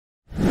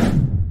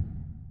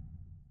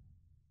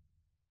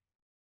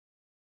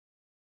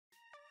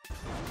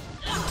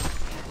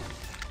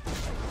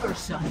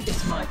Ursa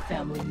is my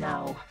family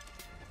now.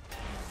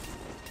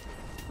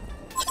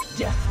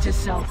 Death to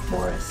South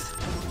Forest.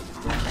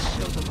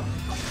 Show them a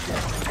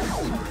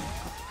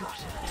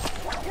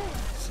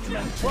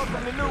strength.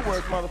 Welcome to New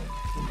Work, mother.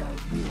 And I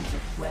wield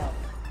it well.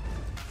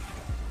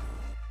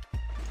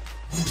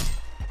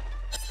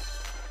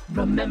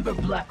 Remember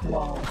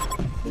Blackwall.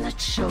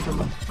 Let's show them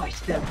a fight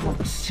that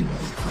won't soon be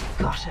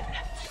forgotten.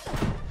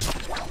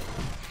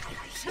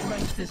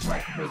 Strength is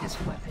my greatest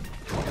weapon.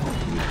 And I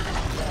wield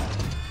it well.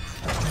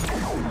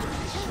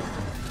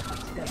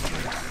 That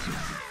won't soon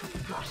be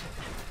forgotten.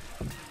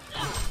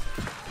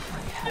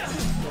 I have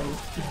no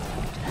fear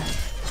of death.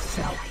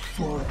 South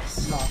Forest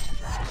saw to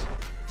that.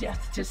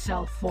 Death to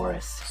South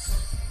Forest.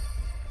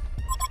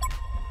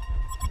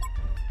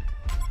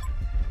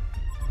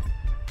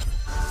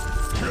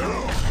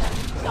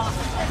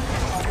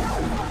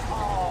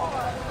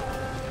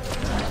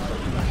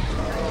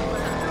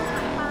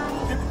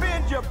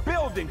 Defend your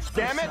buildings,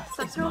 damn it!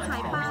 ศัตรูหา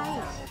ยไป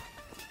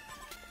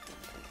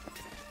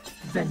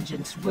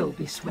Vengeance will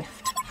be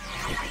swift.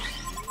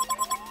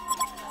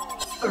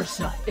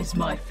 Ursa is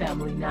my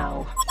family now.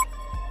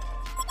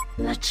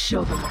 Let's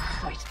show them a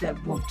fight that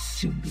won't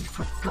soon be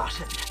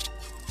forgotten.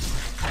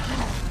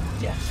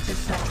 Death to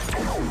South.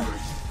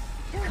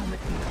 Come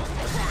at me.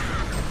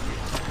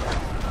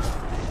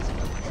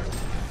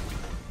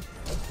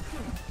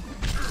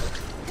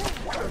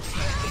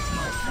 Ursa is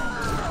my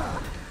family now.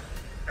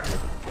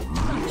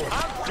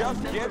 I'm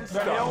just getting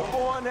started. The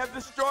Hellborn have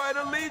destroyed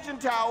a Legion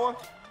Tower.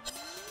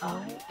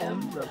 I am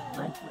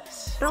relentless.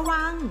 ระ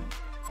วัง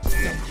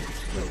Vengeance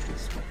will be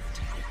swift.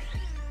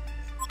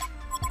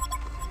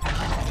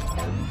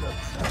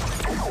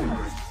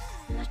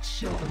 Let's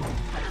show them a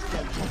fight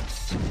that won't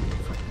soon be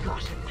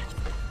forgotten.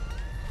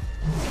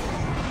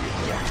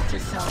 Death to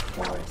South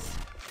Forest.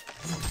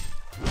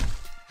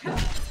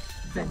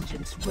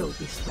 Vengeance will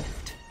be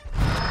swift.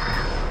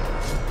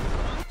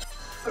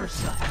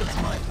 Ursa is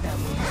my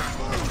family.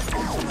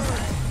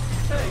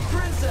 Hey,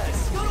 princess!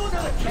 Go to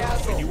another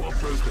castle! You are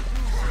broken.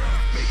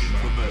 Begging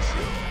for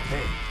mercy.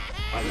 Then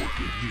I will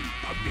give you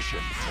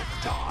permission to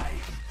die.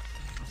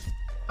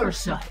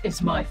 Ursa is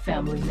my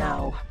family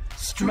now.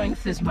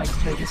 Strength is my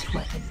greatest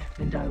weapon,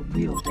 and I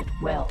wield it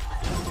well.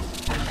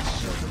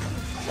 Show them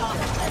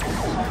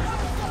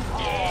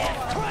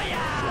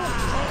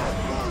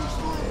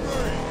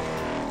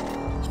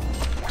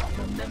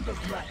Remember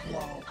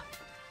Blackwall.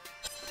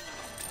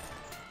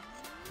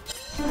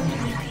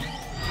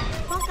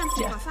 ป้องกัน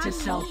สิ่งก่อ Death สร้าง to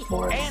นี้ South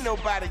Forest. Ain't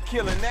nobody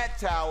killing that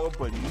tower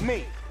but me.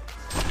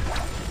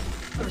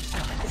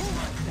 Ursa is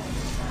my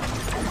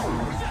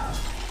family now.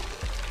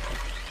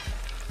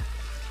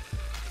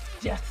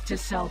 Death to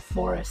South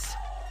Forest.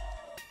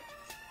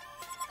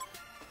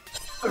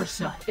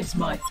 Ursa is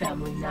my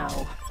family now.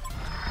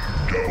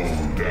 Double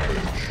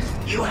damage.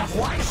 You have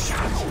one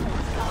shot.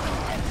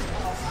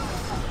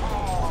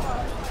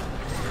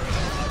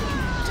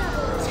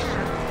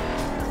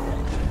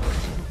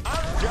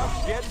 I'm just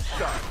getting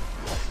started.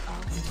 I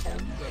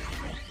am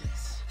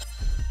relentless.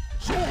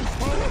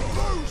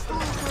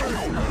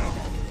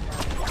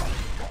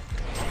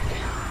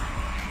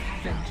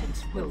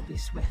 Vengeance will be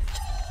swift.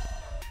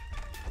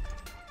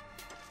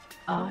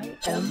 I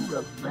am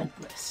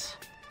relentless.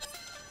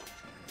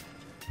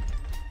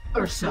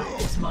 Ursa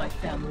is my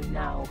family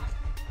now.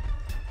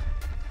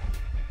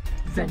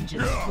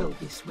 Vengeance will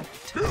be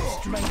swift.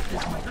 Strength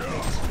is my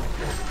greatest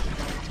weapon, and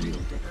I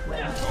wield it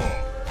well.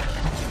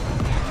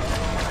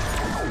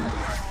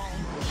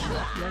 You will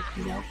not like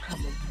the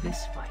outcome of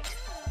this fight.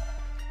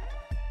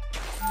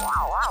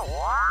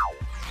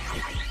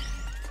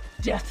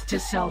 Death to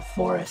South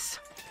Forest.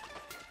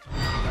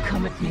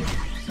 Come at me,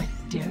 I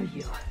dare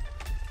you.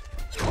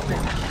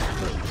 Vengeance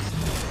will be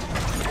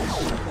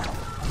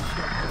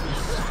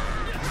swift.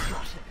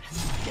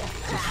 Death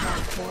to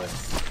South Forest.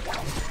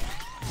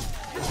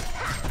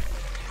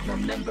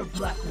 Remember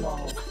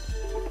Blackwall.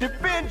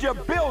 Defend your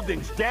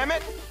buildings, damn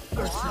it!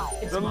 Ursa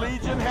is The my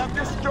Legion have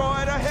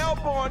destroyed a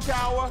Hellborn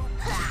Tower.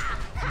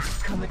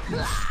 Come at me.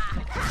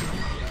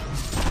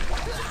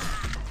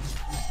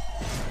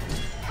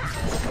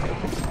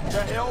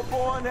 The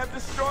Hellborn have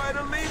destroyed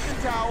a Legion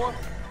Tower.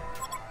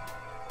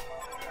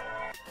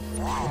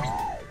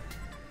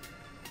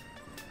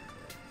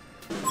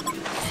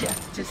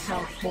 Death to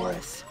South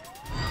Forest.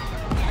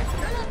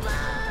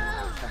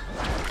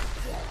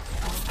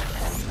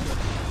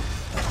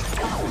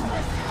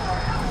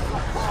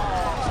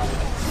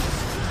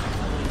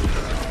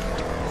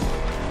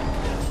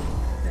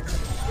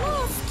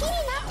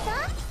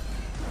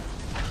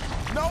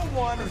 No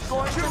one is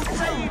going to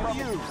save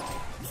you.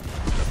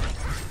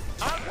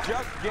 I'm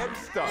just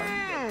getting started.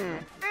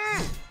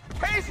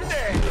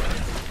 Tasty!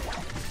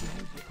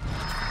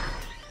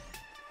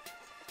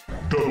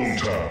 Double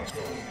tap.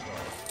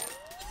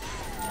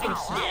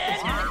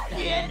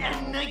 Again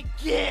and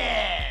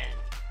again!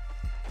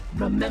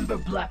 Remember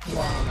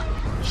Blackwall.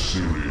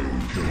 Serial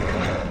killer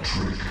hat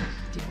trick.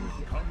 Dare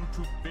you. Come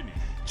to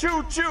finish.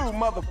 Choo-choo,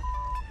 mother...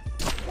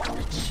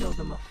 Let's show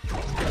them a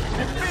fight.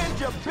 Defend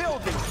your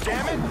buildings,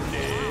 damn it!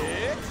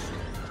 Next!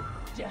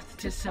 Death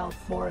to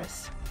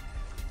Salforus.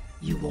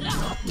 You will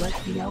not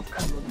like the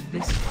outcome of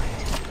this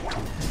fight.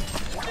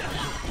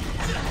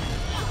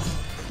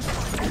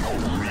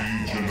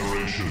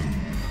 Regeneration.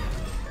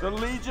 The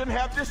Legion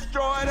have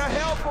destroyed a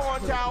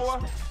Hellborn tower.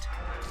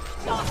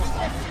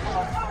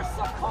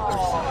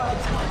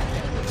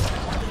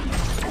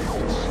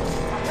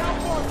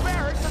 Hellborn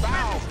barracks have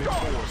been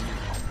destroyed.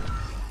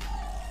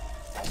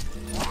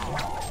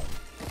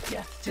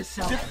 Death to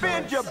Salforus.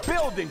 Defend your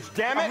buildings,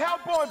 damn it! A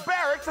Hellborn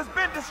barracks has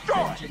been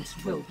destroyed. Vengeance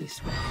will be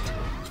swift.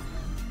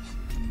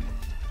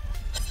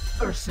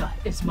 Ursa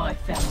is my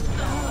family.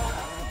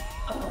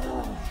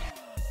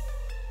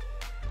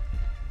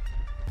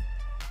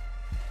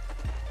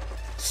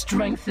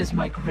 Strength is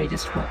my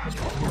greatest weapon,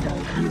 and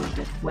I wield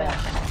it well.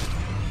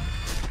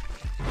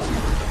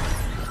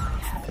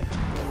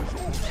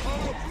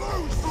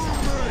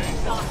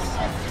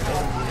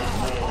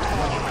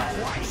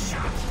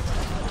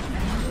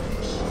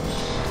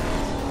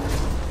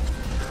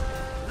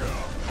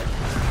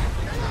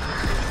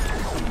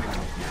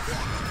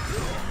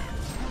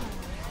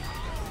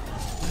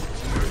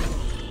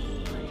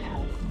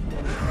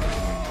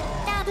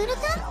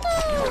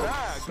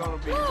 That's gonna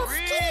be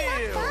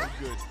real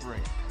good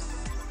friends.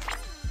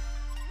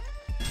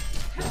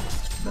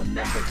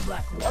 Remember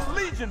Blackwall. A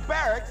Legion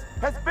barracks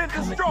has been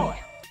Come destroyed.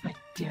 at me. I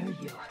dare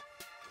you.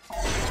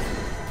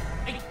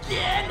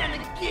 Again and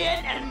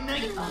again and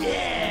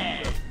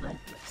again!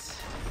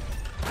 Relentless.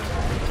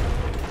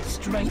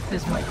 Strength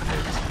is my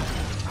greatest weapon.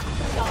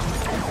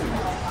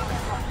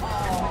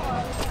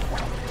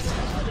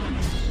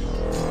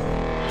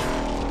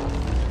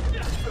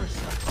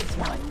 Ursa is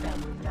my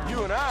family now.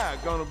 You and I are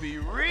gonna be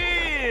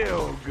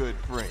real good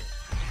friends.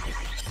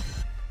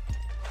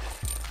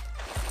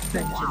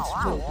 Vengeance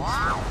will be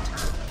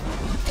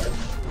swift.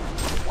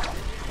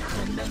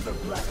 Remember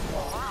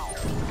Blackwall.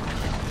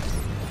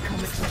 Come at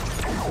me.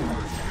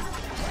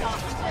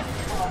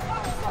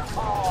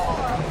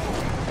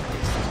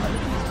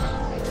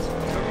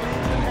 The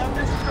Legion have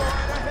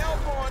destroyed a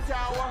Hellborn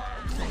tower.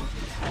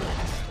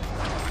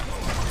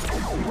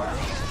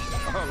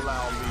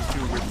 Allow me to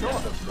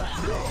retort.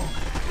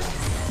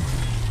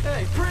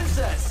 Hey,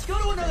 princess, go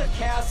to another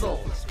castle!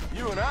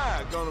 You and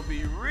I are gonna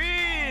be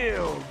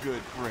real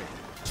good friends.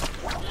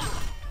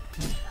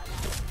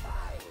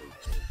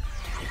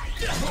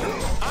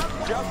 I'm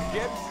just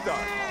getting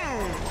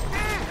started.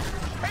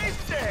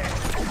 Tasty!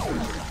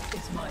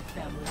 It's my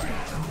family.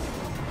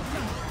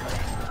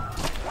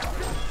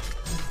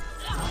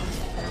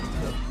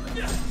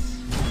 Yeah,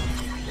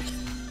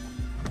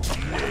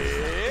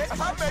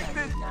 I make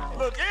this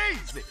look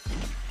easy.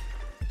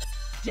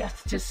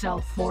 Death to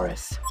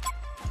Salforus.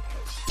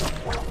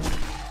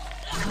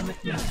 Come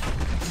at me.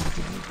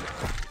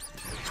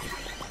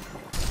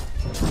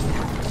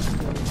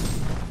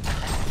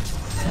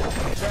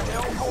 The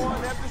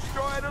Hellborn have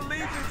destroyed a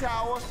Legion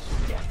tower.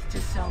 Death to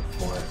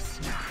Salforus.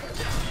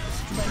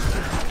 Strength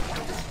is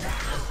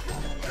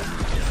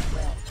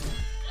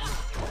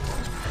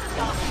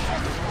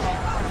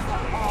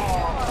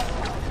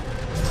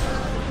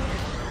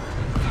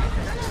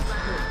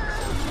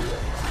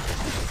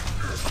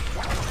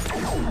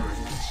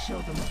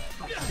show them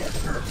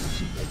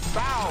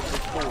Bow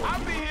before.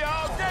 I'll be here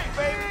all day,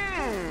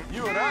 baby.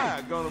 You and I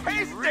are gonna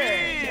be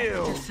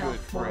real good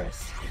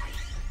friends.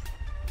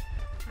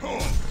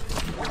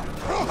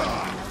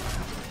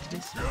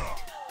 this way.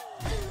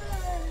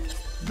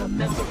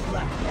 Remember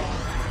Blackwall.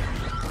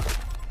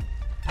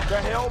 The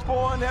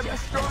Hellborn have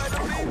destroyed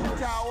a Legion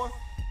tower.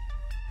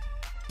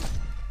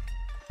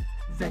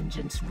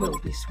 Vengeance will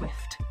be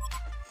swift.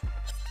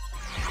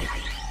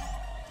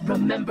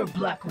 Remember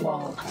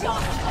Blackwall.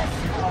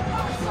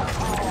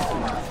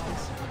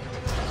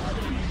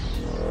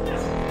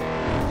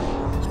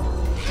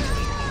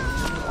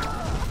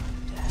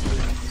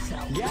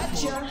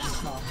 Gotcha!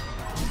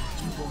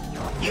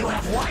 You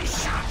have one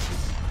shot!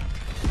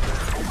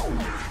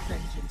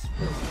 Vengeance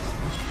will be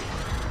swift.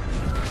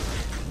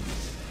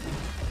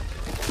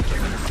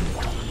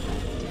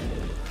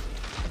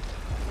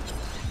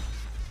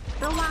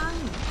 ระวัง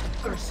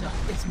Ursa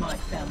is my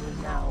family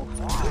now.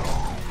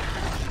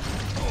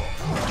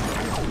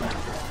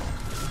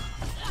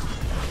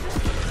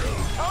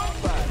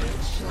 Somebody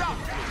stop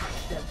me.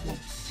 That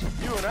won't suit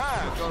You and I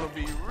are gonna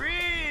be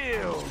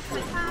real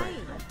good ใช่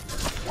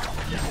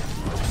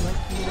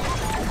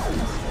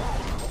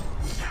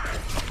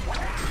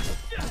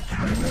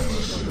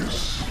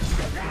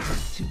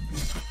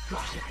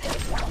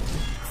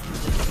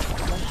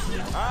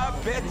I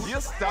bet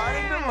you're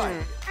starting to like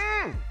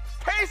it.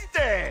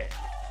 Tasty!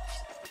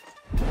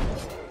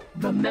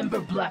 Remember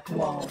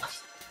Blackwall.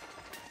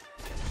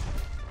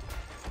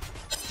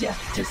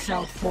 Death to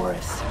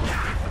Salforus.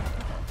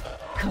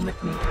 Come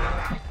at me.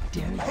 I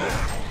dare you.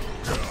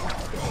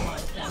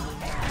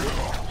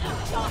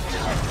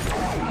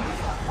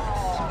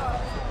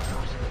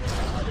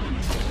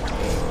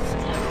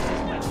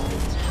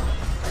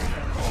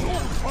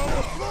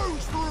 Power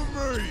flows through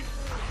me!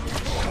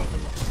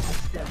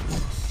 That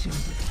won't soon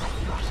be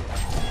forgotten.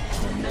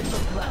 Remember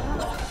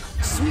Blackwall.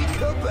 Sweet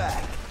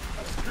comeback!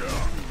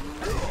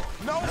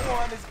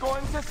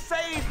 going to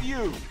save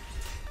you.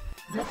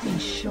 Let me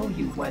show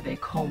you why they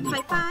call me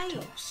Bye bye.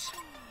 Octos.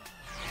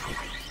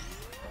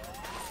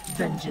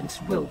 Vengeance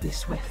will be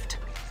swift.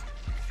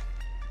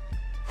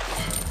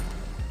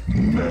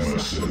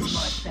 Mercy is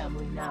my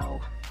family now.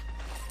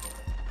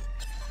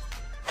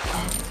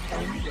 I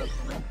am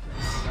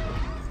relentless.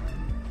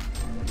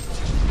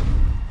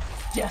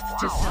 Death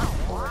to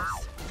South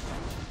Forest.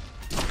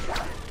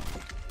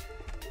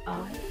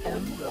 I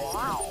am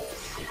relentless.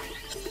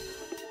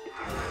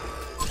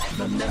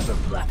 Remember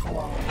Black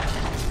Wall.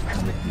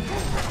 Come at me.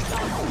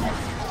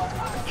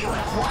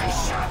 One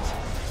shot.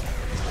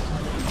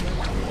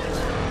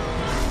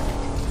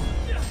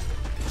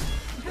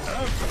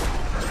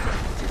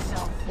 To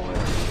South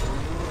Forest.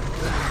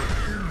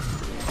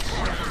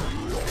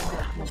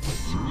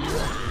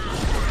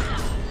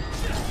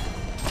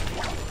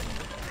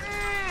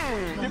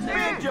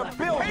 Defend your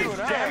buildings,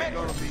 damn it!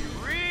 Gonna be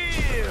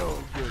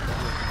real good.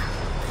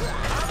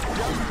 I'm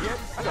just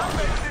getting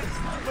started.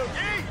 Look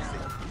easy.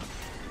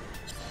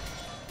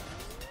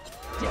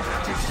 Death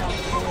to South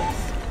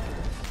Forest.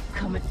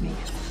 Come at me.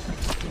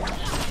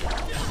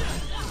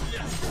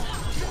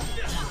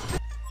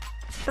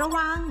 ระ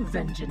วัง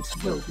Vengeance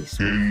will be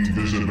swift.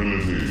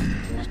 Invisibility.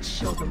 Let's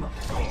show them a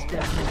fight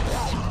that will.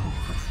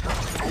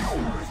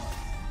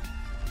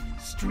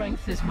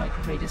 Strength is my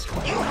greatest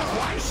weapon.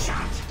 One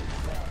shot.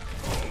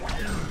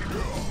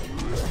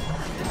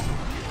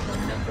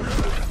 Remember me.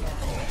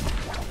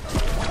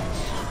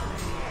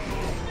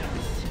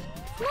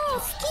 もう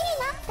好きに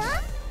なっ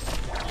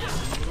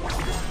た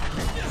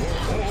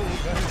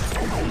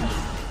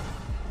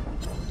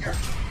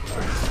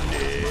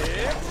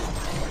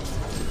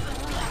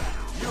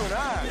You and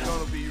I are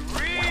gonna be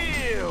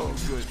real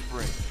good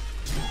friends.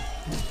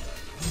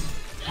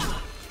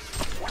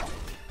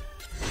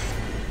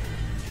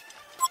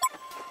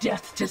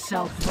 Death to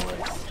South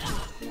Forest.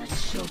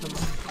 Let's show them a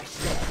fight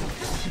that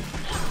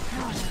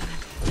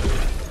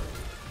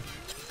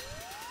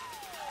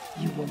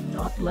will. You will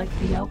not like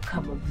the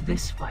outcome of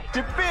this fight.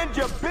 Defend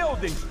your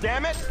buildings,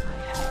 damn it! I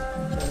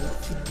have no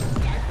feeling.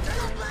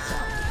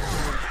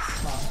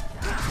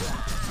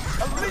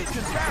 A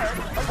Legion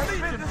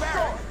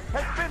barracks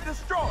has been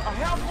destroyed. A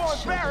Hellborn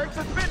barracks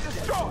has been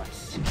destroyed.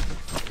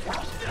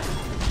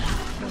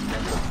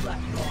 Remember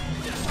Black Wall.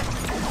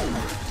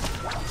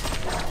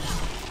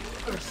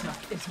 Ursa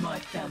is my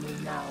family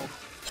now.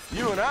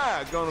 You and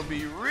I are gonna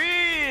be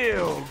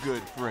real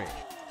good friends.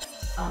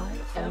 I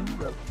am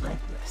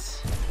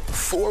relentless.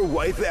 4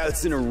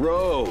 wipeouts in a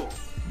row.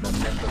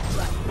 Remember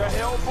Black The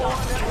Hellborn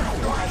has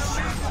destroyed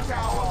Legion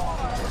Tower.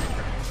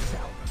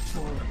 South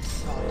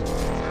Forest.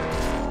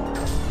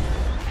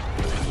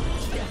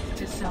 Death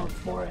to South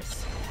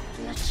Forest.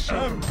 Let's show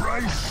them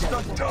Embrace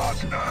the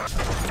darkness.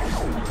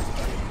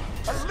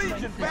 A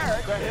Legion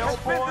barracks has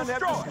been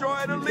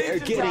destroyed. A They're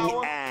Legion getting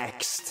tower.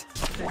 axed.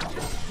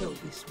 vengeance will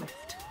be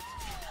swift.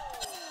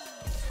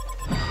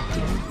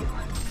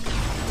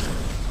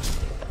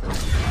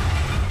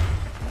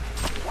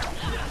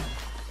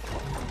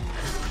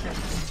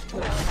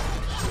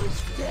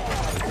 Dare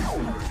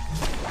you?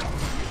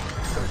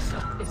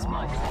 Ursa is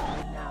my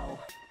family now.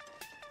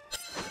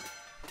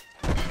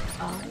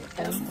 I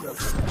am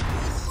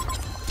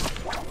relentless.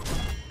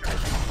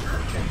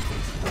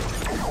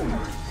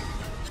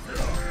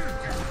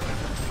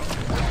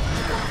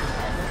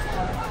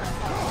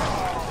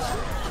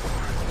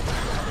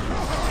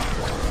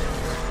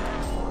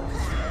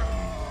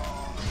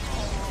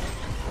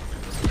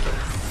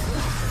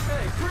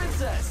 Hey,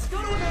 princess,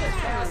 go to another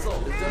castle.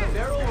 Is that a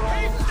barrel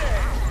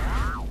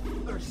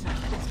roll? Ursa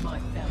is my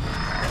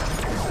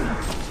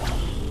family.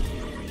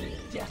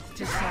 Death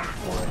to South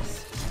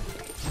Forest.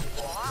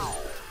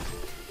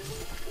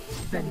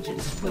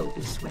 Vengeance will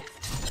be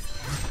swift.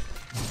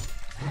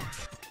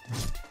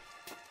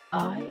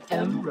 I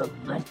am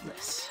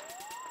relentless.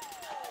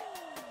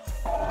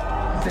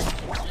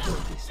 Vengeance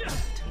will be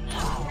swift.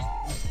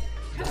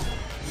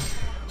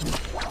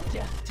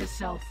 Death to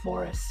South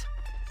Forest.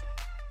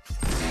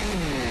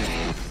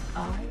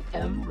 I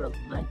am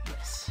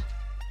relentless.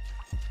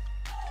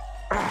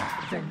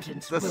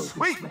 Vengeance The will be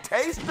sweet swift.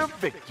 taste of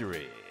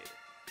victory.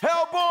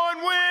 Hellborn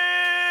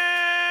wins!